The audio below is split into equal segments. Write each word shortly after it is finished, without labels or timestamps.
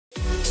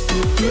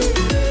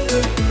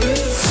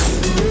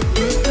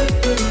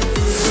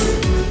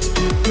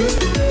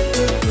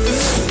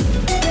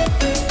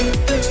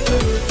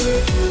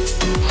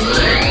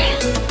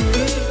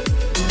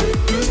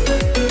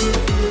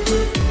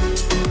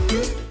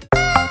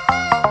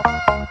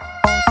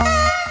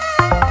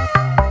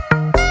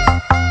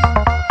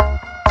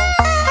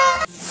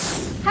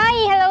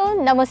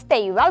Namaste,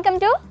 welcome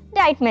to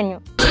Diet Menu.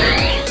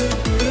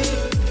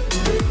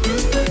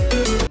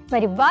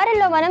 మరి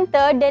వారంలో మనం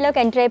థర్డ్ డేలోకి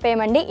ఎంటర్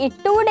అయిపోయామండి. ఈ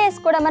 2 days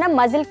కూడా మనం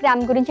మజిల్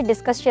క్రాంప్ గురించి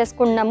డిస్కస్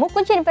చేసుకున్నాము.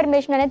 కొంచెం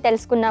ఇన్ఫర్మేషన్ అనేది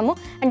తెలుసుకున్నాము.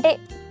 అంటే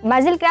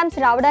మజిల్ క్రాంప్స్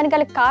రావడానికి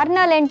గల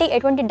కారణాలు ఏంటి,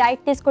 ఎటువంటి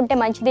డైట్ తీసుకుంటే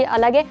మంచిది,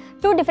 అలాగే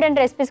 2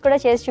 different రెసిపీస్ కూడా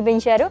చేసి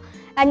చూపించారు.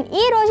 అండ్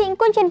ఈ రోజు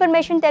ఇంకొంచెం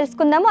ఇన్ఫర్మేషన్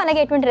తెలుసుకుందాము,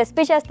 అలాగే ఎటువంటి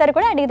రెసిపీ చేస్తారో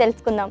కూడా అడిగి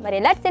తెలుసుకుందాం. మరి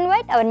let's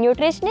invite our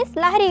nutritionist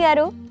Lahari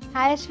గారు.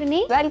 Hi Ashwini,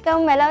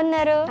 welcome. ఎలా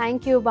ఉన్నారు?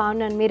 థ్యాంక్ యూ,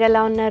 బాగున్నాను. మీరు ఎలా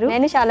ఉన్నారు?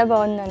 నేను చాలా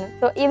బాగున్నాను.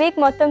 సో ఈ వీక్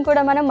మొత్తం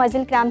కూడా మనం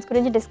మజిల్ క్రాంప్స్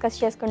గురించి డిస్కస్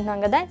చేసుకుంటున్నాం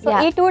కదా. సో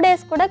ఈ 2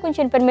 days కూడా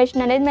కొంచెం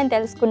ఇన్ఫర్మేషన్ అనేది మేము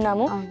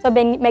తెలుసుకున్నాము. సో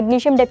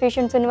మెగ్నీషియం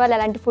డెఫిషియన్సీ ఉన్న వాళ్ళు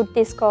ఎలాంటి ఫుడ్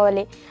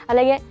తీసుకోవాలి,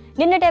 అలాగే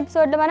నిన్నటి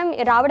ఎపిసోడ్లో మనం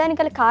రావడానికి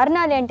గల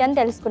కారణాలు ఏంటి అని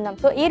తెలుసుకున్నాం.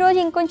 సో ఈ రోజు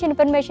ఇంకొంచెం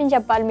ఇన్ఫర్మేషన్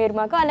చెప్పాలి మీరు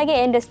మాకు, అలాగే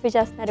ఏం రెసిపీ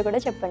చేస్తున్నారు కూడా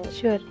చెప్పండి.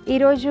 షూర్.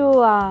 ఈరోజు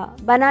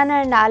banana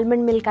and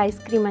almond milk ice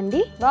cream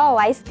అండి. Wow,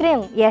 ice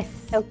cream. Yes,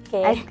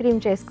 okay, ice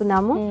cream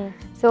చేసుకుందాము.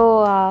 సో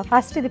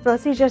ఫస్ట్ ఇది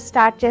ప్రొసీజర్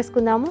స్టార్ట్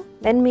చేసుకుందాము,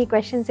 దెన్ మీ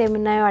క్వశ్చన్స్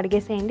ఏమున్నాయో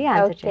అడిగేసేయండి,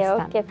 ఆన్సర్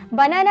చేస్తాను.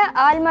 Banana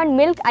almond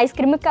milk ice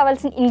cream కి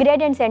కావాల్సిన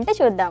ఇంగ్రీడియంట్స్ ఏంటో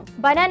చూద్దాం.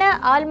 Banana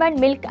almond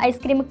milk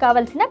ice cream కి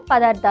కావాల్సిన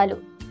పదార్థాలు: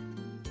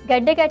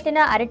 గడ్డకట్టిన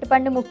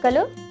అరటిపండు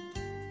ముక్కలు,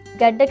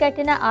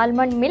 గడ్డకట్టిన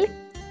almond milk,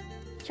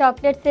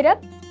 chocolate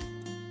syrup,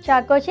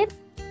 choco chip,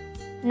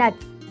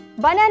 nuts.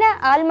 Banana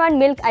almond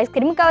milk ice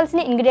cream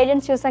కావాల్సిన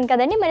ఇంగ్రీడియంట్స్ చూసాం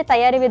కదండి. మరి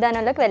తయారీ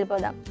విధానంలోకి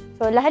వెళ్ళిపోదాం.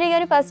 సో లహరి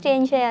గారు, ఫస్ట్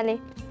ఏం చేయాలి?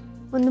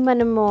 ముందు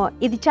మనము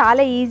ఇది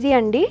చాలా ఈజీ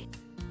అండి.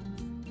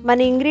 మన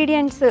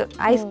ఇంగ్రీడియంట్స్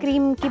ఐస్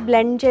క్రీమ్కి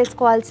బ్లెండ్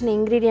చేసుకోవాల్సిన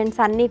ఇంగ్రీడియంట్స్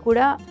అన్నీ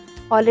కూడా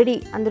ఆల్రెడీ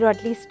అందులో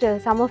at least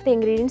some of the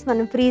ingredients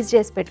మనం ఫ్రీజ్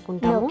చేసి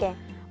పెట్టుకుంటాము.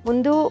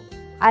 ముందు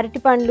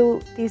అరటిపండ్లు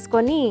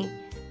తీసుకొని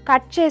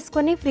కట్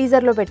చేసుకొని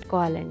ఫ్రీజర్లో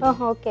పెట్టుకోవాలండి.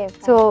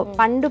 సో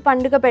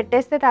పండుగ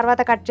పెట్టేస్తే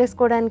తర్వాత కట్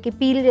చేసుకోవడానికి,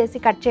 పీల్ చేసి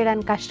కట్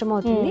చేయడానికి కష్టం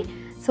అవుతుంది.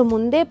 సో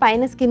ముందే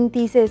పైన స్కిన్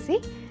తీసేసి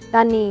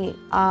దాన్ని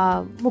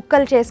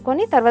ముక్కలు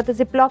చేసుకొని తర్వాత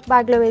జిప్లాక్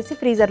బ్యాగ్లో వేసి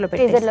ఫ్రీజర్లో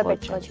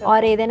పెట్టుకోవచ్చు,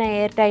 ఆర్ ఏదైనా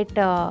ఎయిర్ టైట్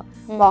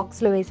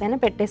బాక్స్లో వేసైనా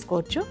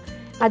పెట్టేసుకోవచ్చు.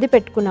 అది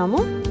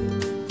పెట్టుకున్నాము.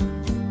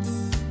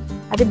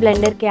 అది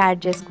బ్లెండర్కి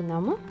యాడ్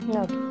చేసుకుందాము.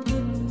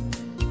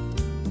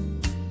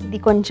 ఇది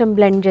కొంచెం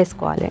బ్లెండ్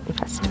చేసుకోవాలండి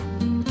ఫస్ట్.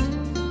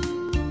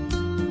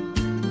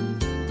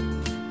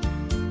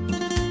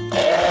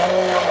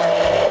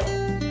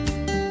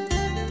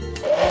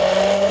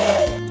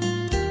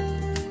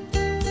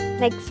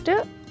 నెక్స్ట్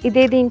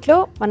ఇదే దీంట్లో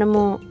మనము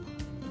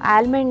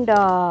ఆల్మండ్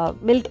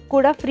మిల్క్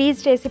కూడా ఫ్రీజ్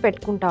చేసి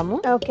పెట్టుకుంటాము.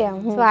 Okay.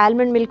 So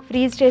almond milk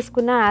freeze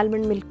చేసుకున్న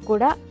ఆల్మండ్ మిల్క్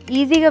కూడా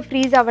ఈజీగా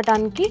ఫ్రీజ్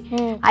అవ్వడానికి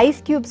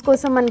ఐస్ క్యూబ్స్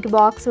కోసం మనకి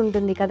బాక్స్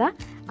ఉంటుంది కదా,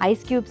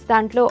 ఐస్ క్యూబ్స్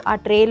దాంట్లో ఆ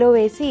ట్రేలో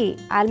వేసి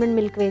ఆల్మండ్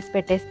మిల్క్ వేసి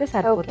పెట్టేస్తే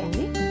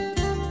సరిపోతుంది.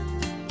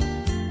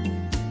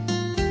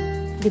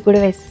 ఇది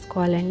కూడా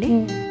వేసేసుకోవాలండి.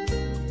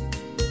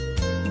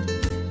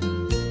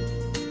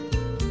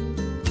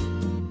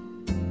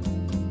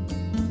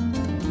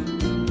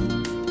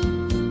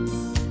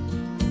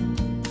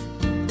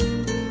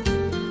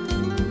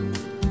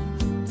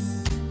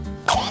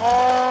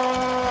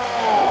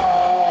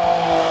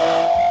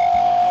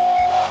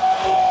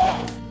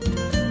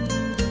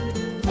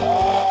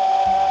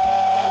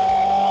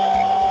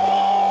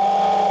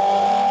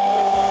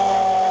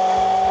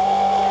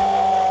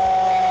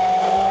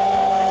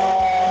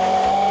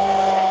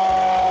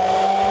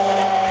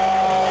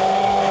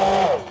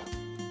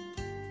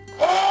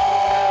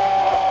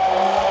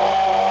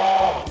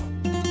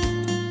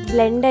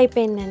 బ్లెండ్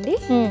అయిపోయిందండి.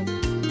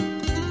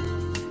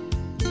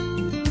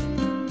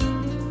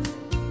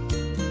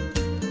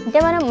 అంటే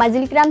మనం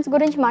మజిల్ క్రాంప్స్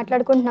గురించి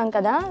మాట్లాడుకుంటున్నాం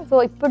కదా, సో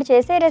ఇప్పుడు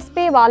చేసే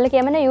రెసిపీ వాళ్ళకి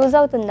ఏమైనా యూజ్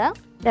అవుతుందా?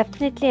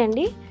 డెఫినెట్లీ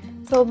అండి.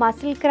 సో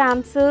మసిల్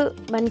క్రాంప్స్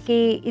మనకి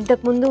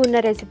ఇంతకుముందు ఉన్న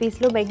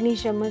రెసిపీస్లో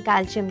మెగ్నీషియం,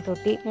 కాల్షియం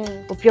తోటి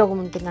ఉపయోగం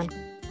ఉంటుందని,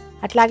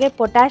 అట్లాగే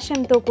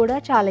పొటాషియంతో కూడా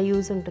చాలా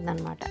యూజ్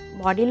ఉంటుందన్నమాట.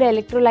 బాడీలో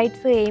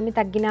ఎలక్ట్రోలైట్స్ ఏమి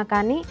తగ్గినా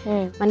కానీ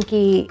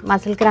మనకి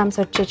మసిల్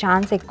క్రాంప్స్ వచ్చే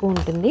ఛాన్స్ ఎక్కువ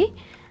ఉంటుంది.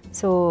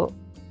 సో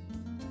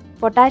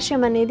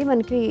పొటాషియం అనేది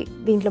మనకి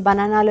దీంట్లో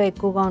బనానాలో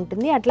ఎక్కువగా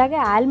ఉంటుంది. అట్లాగే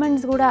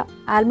ఆల్మండ్స్ కూడా,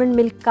 ఆల్మండ్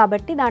మిల్క్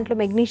కాబట్టి దాంట్లో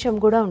మెగ్నీషియం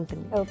కూడా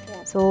ఉంటుంది.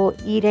 సో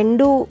ఈ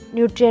 2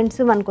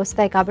 న్యూట్రియంట్స్ మనకు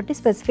వస్తాయి కాబట్టి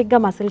స్పెసిఫిక్గా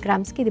మసిల్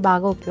క్రాంప్స్కి ఇది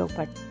బాగా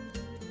ఉపయోగపడుతుంది.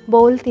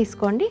 బౌల్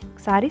తీసుకోండి,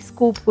 ఒకసారి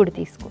స్కూప్ కూడా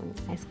తీసుకోండి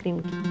ఐస్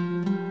క్రీమ్కి.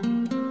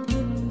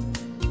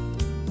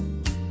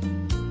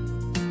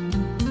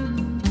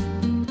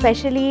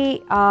 స్పెషలీ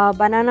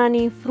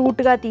బనానాని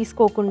ఫ్రూట్గా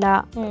తీసుకోకుండా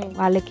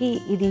వాళ్ళకి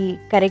ఇది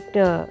కరెక్ట్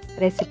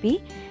రెసిపీ.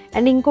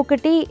 అండ్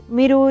ఇంకొకటి,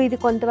 మీరు ఇది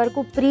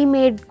కొంతవరకు ప్రీ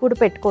మేడ్ కూడా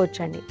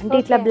పెట్టుకోవచ్చండి. అంటే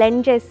ఇట్లా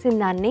బ్లెండ్ చేసిన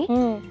దాన్ని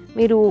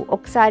మీరు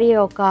ఒకసారి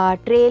ఒక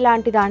ట్రే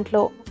లాంటి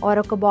దాంట్లో ఆర్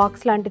ఒక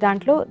బాక్స్ లాంటి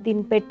దాంట్లో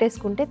దీన్ని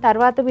పెట్టేసుకుంటే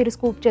తర్వాత మీరు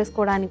స్కూప్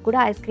చేసుకోవడానికి కూడా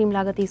ఐస్ క్రీమ్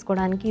లాగా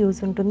తీసుకోవడానికి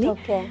యూజ్ ఉంటుంది.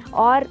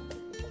 ఆర్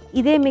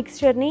ఇదే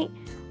మిక్స్చర్ని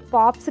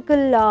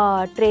పాప్సికల్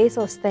ట్రేస్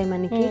వస్తాయి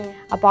మనకి.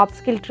 ఆ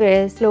పాప్సికల్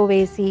ట్రేస్లో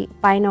వేసి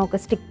పైన ఒక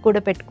స్టిక్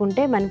కూడా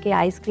పెట్టుకుంటే మనకి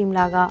ఐస్ క్రీమ్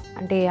లాగా,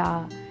 అంటే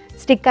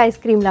స్టిక్ ఐస్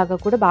క్రీమ్ లాగా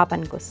కూడా బాగా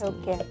పనికొస్తుంది.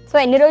 ఓకే. సో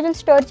ఎన్ని రోజులు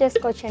స్టోర్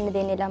చేసుకోవచ్చండి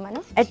దీన్ని ఇలా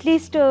మనం?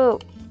 At least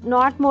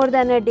not more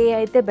than a day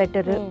అయితే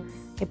బెటర్.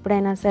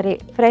 ఎప్పుడైనా సరే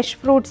ఫ్రెష్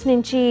ఫ్రూట్స్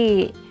నుంచి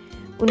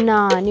ఉన్న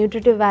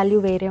న్యూట్రిటివ్ వాల్యూ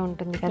వేరే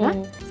ఉంటుంది కదా.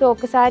 సో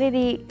ఒకసారి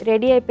ఇది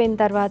రెడీ అయిపోయిన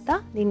తర్వాత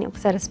దీన్ని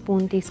ఒకసారి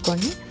స్పూన్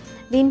తీసుకోండి.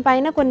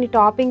 దీనిపైన కొన్ని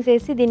టాపింగ్స్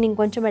వేసి దీన్ని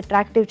ఇంకొంచెం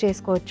అట్రాక్టివ్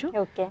చేసుకోవచ్చు.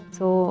 ఓకే.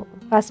 సో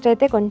ఫస్ట్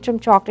అయితే కొంచెం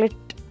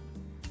చాక్లెట్,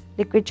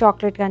 లిక్విడ్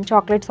చాక్లెట్ కానీ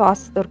చాక్లెట్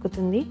సాస్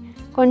దొరుకుతుంది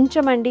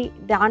కొంచెం అండి.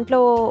 దాంట్లో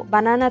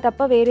బనానా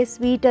తప్ప వేరే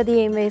స్వీట్ అది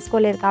ఏం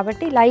వేసుకోలేదు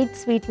కాబట్టి లైట్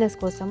స్వీట్నెస్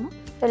కోసము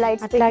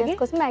అట్లాగే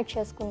కోసం యాడ్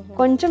చేసుకుంటున్నాం.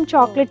 కొంచెం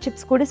చాక్లెట్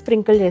చిప్స్ కూడా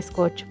స్ప్రింకిల్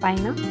చేసుకోవచ్చు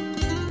పైన.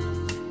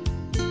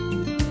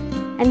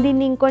 అండ్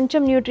దీన్ని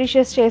ఇంకొంచెం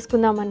న్యూట్రిషియస్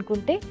చేసుకుందాం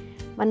అనుకుంటే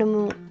మనము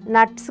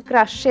నట్స్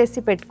క్రష్ చేసి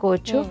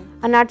పెట్టుకోవచ్చు.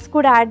 ఆ నట్స్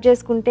కూడా యాడ్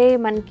చేసుకుంటే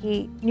మనకి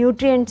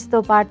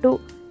న్యూట్రియంట్స్తో పాటు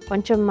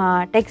కొంచెం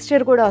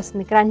టెక్స్చర్ కూడా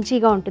వస్తుంది,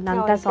 క్రంచీగా ఉంటుంది,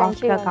 అంతా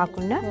సాఫ్ట్గా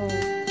కాకుండా.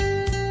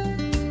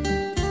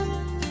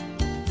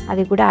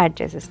 అది కూడా యాడ్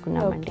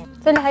చేసేసుకున్నామండి.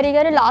 సో లహరి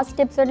గారు లాస్ట్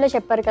ఎపిసోడ్లో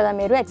చెప్పారు కదా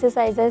మీరు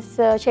ఎక్సర్సైజెస్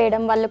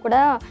చేయడం వల్ల కూడా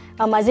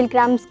మజిల్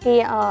క్రాంప్స్కి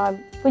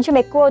కొంచెం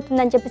ఎక్కువ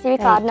అవుతుందని చెప్పేసి ఇవి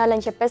కారణాలు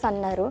అని చెప్పేసి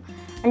అన్నారు.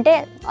 అంటే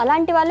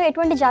అలాంటి వాళ్ళు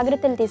ఎటువంటి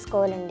జాగ్రత్తలు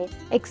తీసుకోవాలండి?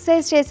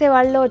 ఎక్సర్సైజ్ చేసే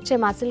వాళ్ళలో వచ్చే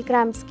muscle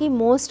క్రాంప్స్కి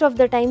most of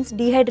the times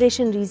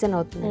dehydration reason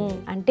అవుతుంది.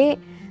 అంటే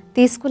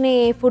తీసుకునే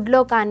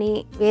ఫుడ్లో కానీ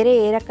వేరే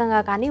ఏ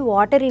రకంగా కానీ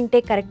వాటర్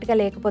ఇంటేక్ కరెక్ట్గా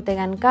లేకపోతే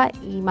కనుక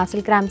ఈ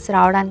మసిల్ క్రాంప్స్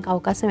రావడానికి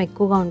అవకాశం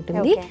ఎక్కువగా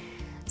ఉంటుంది.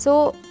 సో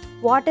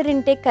వాటర్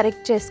ఇంటేక్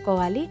కరెక్ట్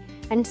చేసుకోవాలి.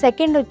 అండ్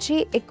సెకండ్ వచ్చి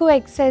ఎక్కువ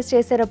ఎక్సర్సైజ్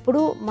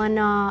చేసేటప్పుడు మన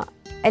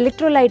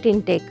ఎలక్ట్రోలైట్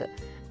ఇంటేక్,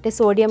 అంటే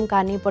సోడియం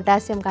కానీ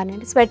పొటాషియం కానీ,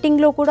 అంటే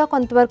స్వెట్టింగ్లో కూడా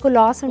కొంతవరకు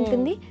లాస్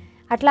ఉంటుంది.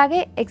 అట్లాగే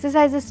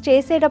ఎక్సర్సైజెస్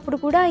చేసేటప్పుడు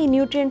కూడా ఈ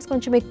న్యూట్రియంట్స్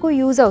కొంచెం ఎక్కువ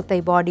యూజ్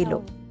అవుతాయి బాడీలో.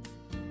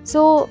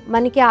 సో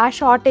మనకి ఆ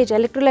షార్టేజ్,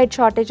 ఎలక్ట్రోలైట్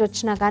షార్టేజ్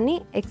వచ్చినా కానీ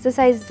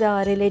ఎక్సర్సైజ్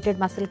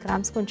రిలేటెడ్ మసిల్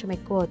క్రాంప్స్ కొంచెం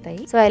ఎక్కువ అవుతాయి.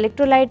 సో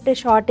ఎలక్ట్రోలైట్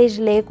షార్టేజ్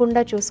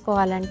లేకుండా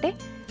చూసుకోవాలంటే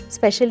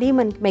స్పెషలీ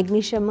మనకి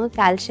మెగ్నీషియం,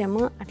 కాల్షియం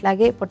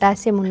అట్లాగే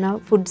పొటాషియం ఉన్న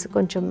ఫుడ్స్,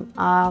 కొంచెం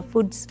ఆ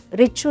ఫుడ్స్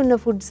రిచ్ ఉన్న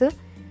ఫుడ్స్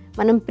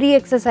మనం ప్రీ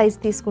ఎక్సర్సైజ్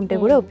తీసుకుంటే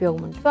కూడా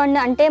ఉపయోగం ఉంటుంది. సో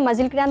అంటే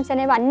మజిల్ క్రాంప్స్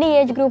అనేవి అన్ని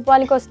ఏజ్ గ్రూప్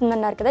వాళ్ళకి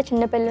వస్తుందన్నారు కదా,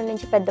 చిన్నపిల్లల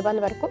నుంచి పెద్దవాళ్ళ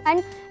వరకు.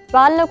 అండ్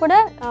వాళ్ళలో కూడా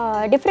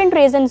డిఫరెంట్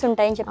రీజన్స్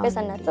ఉంటాయని చెప్పేసి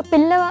అన్నారు. సో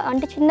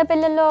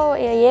చిన్నపిల్లల్లో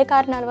ఏ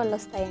కారణాల వల్ల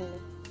వస్తాయండి?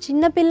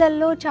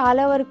 చిన్నపిల్లల్లో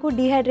చాలా వరకు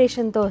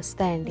డీహైడ్రేషన్తో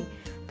వస్తాయండి.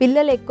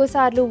 పిల్లలు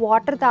ఎక్కువసార్లు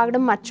వాటర్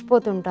తాగడం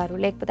మర్చిపోతుంటారు,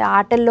 లేకపోతే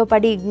ఆటల్లో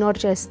పడి ఇగ్నోర్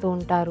చేస్తూ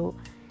ఉంటారు,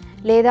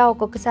 లేదా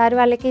ఒక్కొక్కసారి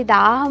వాళ్ళకి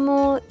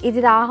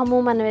దాహము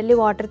మనం వెళ్ళి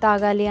వాటర్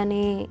తాగాలి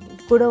అనే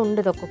కూడా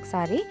ఉండదు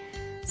ఒక్కొక్కసారి.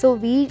 సో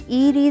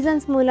ఈ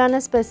రీజన్స్ మూలాన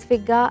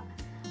స్పెసిఫిక్గా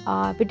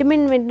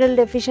విటమిన్ మినరల్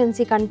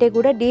డెఫిషియన్సీ కంటే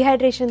కూడా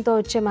డీహైడ్రేషన్తో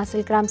వచ్చే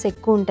మసిల్ క్రాంప్స్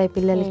ఎక్కువ ఉంటాయి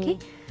పిల్లలకి.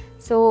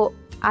 సో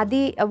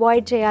అది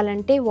అవాయిడ్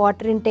చేయాలంటే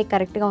వాటర్ ఇంటేక్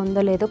కరెక్ట్గా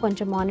ఉందో లేదో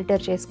కొంచెం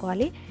మానిటర్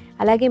చేసుకోవాలి.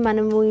 అలాగే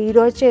మనము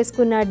ఈరోజు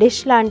చేసుకున్న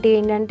డిష్ లాంటివి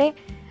ఏంటంటే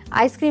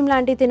ఐస్ క్రీమ్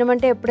లాంటివి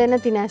తినమంటే ఎప్పుడైనా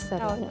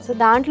తినేస్తారు. సో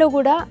దాంట్లో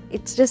కూడా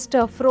it's just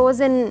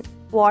frozen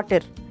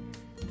water.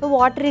 So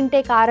water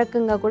intake ఆ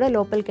రకంగా కూడా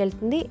లోపలికి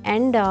వెళ్తుంది.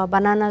 అండ్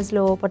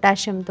బనానాస్లో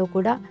పొటాషియంతో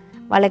కూడా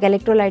వాళ్ళకి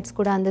ఎలక్ట్రోలైట్స్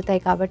కూడా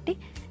అందుతాయి కాబట్టి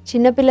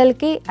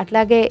చిన్నపిల్లలకి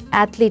అట్లాగే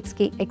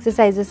అథ్లీట్స్కి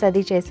ఎక్సర్సైజెస్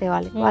అది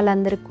చేసేవాళ్ళకి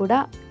వాళ్ళందరికీ కూడా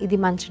ఇది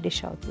మంచి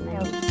డిష్ అవుతుంది.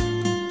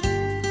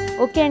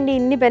 ఓకే అండి,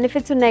 ఇన్ని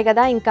బెనిఫిట్స్ ఉన్నాయి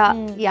కదా, ఇంకా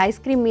ఈ ఐస్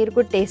క్రీమ్ మీరు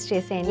కూడా టేస్ట్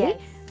చేసేయండి.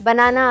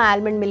 Banana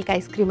almond milk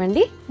ice cream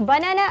అండి.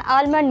 Banana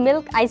almond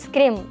milk ice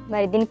cream.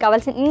 మరి దీనికి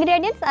కావాల్సిన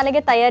ఇంగ్రీడియంట్స్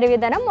అలాగే తయారీ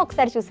విధానం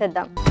ఒకసారి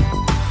చూసేద్దాం.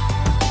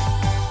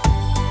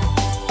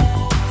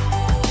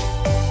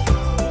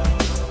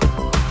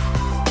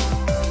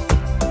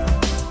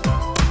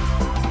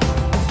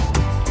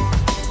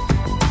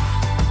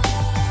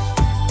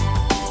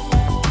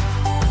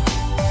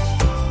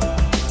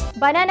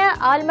 బనానా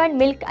ఆల్మండ్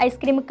మిల్క్ ఐస్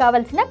క్రీమ్కి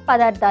కావలసిన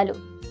పదార్థాలు: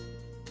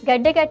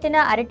 గడ్డకట్టిన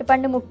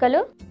అరటిపండు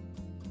ముక్కలు,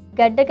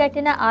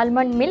 గడ్డకట్టిన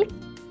almond milk,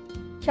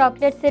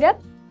 chocolate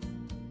syrup,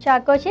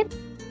 choco chip,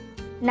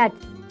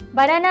 nuts.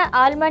 Banana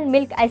almond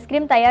milk ice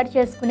cream తయారు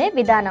చేసుకునే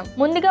విధానం: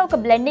 ముందుగా ఒక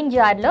బ్లెండింగ్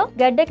జార్లో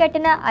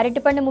గడ్డకట్టిన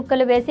అరటిపండు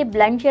ముక్కలు వేసి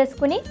బ్లెండ్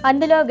చేసుకుని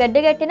అందులో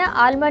గడ్డకట్టిన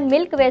ఆల్మండ్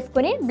మిల్క్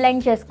వేసుకుని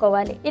బ్లెండ్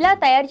చేసుకోవాలి. ఇలా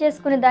తయారు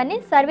చేసుకున్న దాన్ని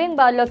సర్వింగ్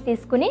బౌల్లోకి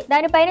తీసుకుని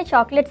దానిపైన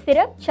chocolate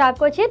syrup,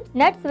 choco chips,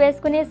 nuts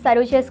వేసుకుని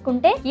సర్వ్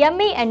చేసుకుంటే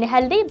యమ్మీ and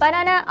healthy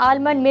banana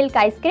almond milk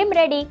ice cream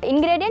ready.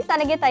 Ingredients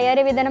అలాగే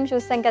తయారీ విధానం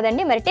చూస్తాం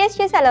కదండి, మరి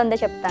టేస్ట్ చేసి ఎలా ఉందో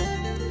చెప్తాను.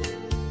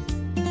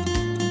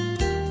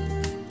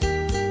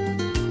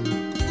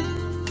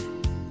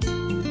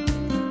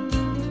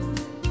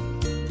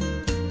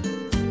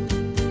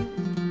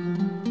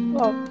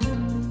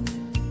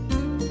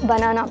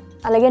 బనానా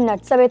అలాగే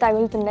నట్స్ అవి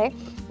తగులుతున్నాయి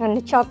అండ్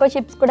చాకో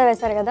చిప్స్ కూడా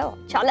వేశారు కదా,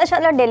 చాలా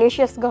చాలా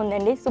డెలిషియస్గా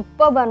ఉందండి,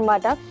 సూపర్బ్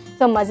అనమాట.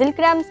 సో మజిల్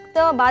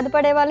క్రాంప్స్తో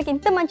బాధపడే వాళ్ళకి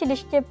ఇంత మంచి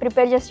డిష్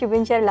ప్రిపేర్ చేసి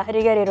చూపించారు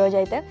లహరి గారు ఈరోజు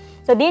అయితే.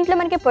 సో దీంట్లో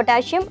మనకి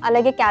పొటాషియం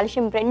అలాగే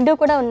కాల్షియం రెండు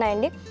కూడా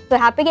ఉన్నాయండి. సో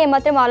హ్యాపీగా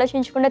ఏమాత్రం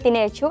ఆలోచించకుండా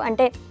తినేయచ్చు.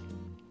 అంటే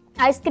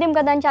ఐస్ క్రీమ్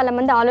కదా అని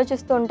చాలామంది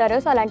ఆలోచిస్తూ ఉంటారు.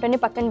 సో అలాంటివన్నీ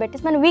పక్కన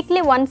పెట్టేసి మనం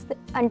వీక్లీ వన్స్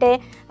అంటే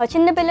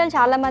చిన్నపిల్లలు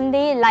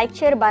చాలామంది లైక్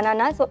చేయరు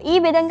బనానా. సో ఈ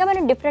విధంగా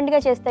మనం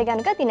డిఫరెంట్గా చేస్తే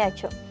కనుక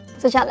తినచ్చు.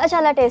 సో చాలా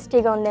చాలా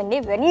టేస్టీగా ఉందండి,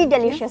 వెరీ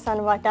డెలిషియస్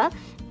అనమాట.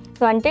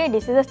 సో అంటే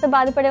డిసీజెస్తో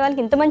బాధపడే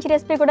వాళ్ళకి ఇంత మంచి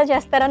రెసిపీ కూడా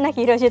చేస్తారని నాకు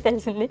ఈరోజే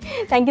తెలిసింది.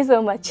 Thank you so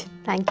much.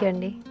 Thank you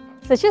అండి.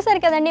 సో చూసారు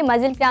కదండి,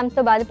 మజిల్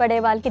క్రాంప్స్తో బాధపడే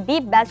వాళ్ళకి ది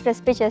బెస్ట్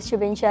రెసిపీ చేసి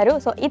చూపించారు.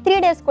 సో ఈ 3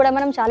 days కూడా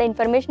మనం చాలా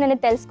ఇన్ఫర్మేషన్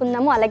అనేది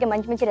తెలుసుకున్నాము, అలాగే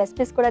మంచి మంచి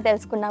రెసిపీస్ కూడా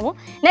తెలుసుకున్నాము.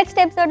 నెక్స్ట్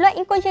ఎపిసోడ్లో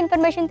ఇంకొంచెం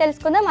ఇన్ఫర్మేషన్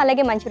తెలుసుకుందాం,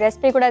 అలాగే మంచి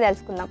రెసిపీ కూడా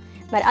తెలుసుకుందాం.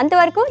 మరి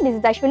అంతవరకు this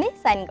is Ashwini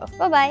signing off.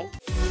 Bye.